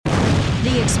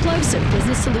the Explosive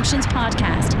Business Solutions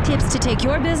Podcast. Tips to take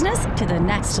your business to the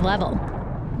next level.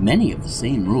 Many of the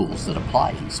same rules that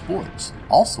apply in sports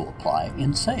also apply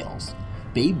in sales.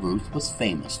 Babe Ruth was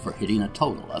famous for hitting a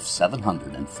total of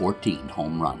 714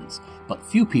 home runs, but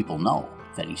few people know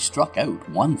that he struck out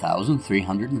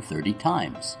 1,330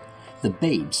 times. The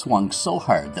Babe swung so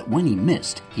hard that when he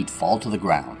missed, he'd fall to the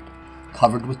ground.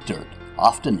 Covered with dirt,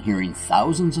 often hearing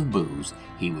thousands of boos,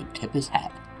 he would tip his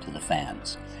hat to the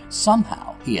fans.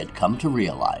 Somehow he had come to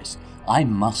realize, I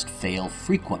must fail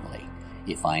frequently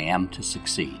if I am to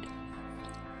succeed.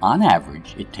 On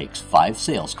average, it takes 5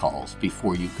 sales calls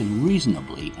before you can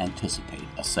reasonably anticipate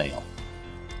a sale.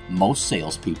 Most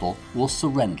salespeople will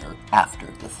surrender after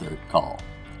the 3rd call.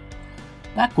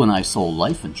 Back when I sold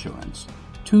life insurance,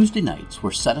 Tuesday nights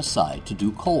were set aside to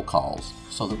do cold calls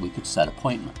so that we could set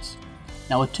appointments.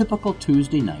 Now, a typical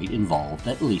Tuesday night involved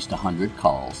at least 100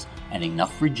 calls and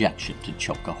enough rejection to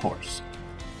choke a horse.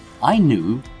 I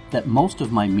knew that most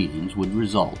of my meetings would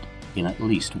result in at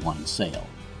least one sale.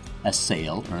 A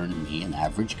sale earned me an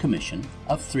average commission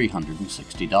of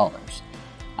 $360.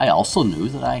 I also knew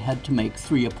that I had to make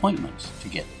 3 appointments to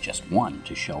get just one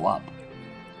to show up.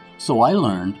 So I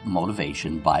learned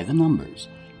motivation by the numbers,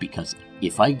 because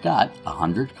if I got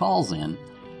 100 calls in,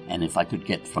 and if I could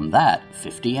get from that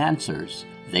 50 answers,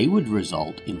 they would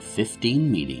result in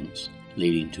 15 meetings,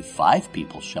 leading to 5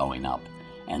 people showing up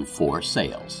and 4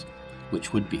 sales,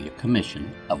 which would be a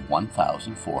commission of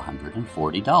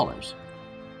 $1,440.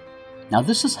 Now,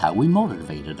 this is how we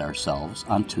motivated ourselves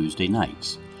on Tuesday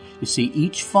nights. You see,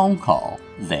 each phone call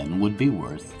then would be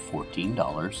worth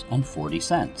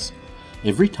 $14.40.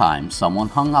 Every time someone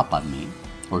hung up on me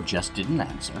or just didn't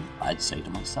answer, I'd say to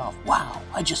myself, wow,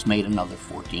 I just made another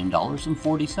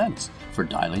 $14.40 for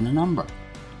dialing a number.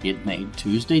 It made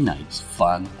Tuesday nights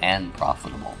fun and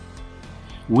profitable.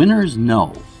 Winners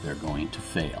know they're going to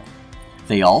fail.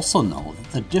 They also know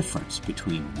that the difference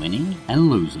between winning and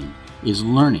losing is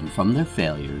learning from their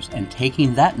failures and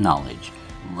taking that knowledge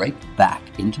right back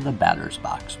into the batter's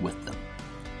box with them.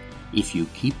 If you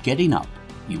keep getting up,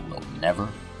 you will never,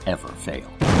 ever fail.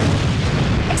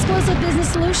 Explosive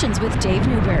Business Solutions with Dave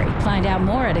Newberry. Find out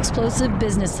more at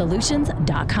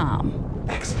explosivebusinesssolutions.com.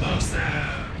 Explosive.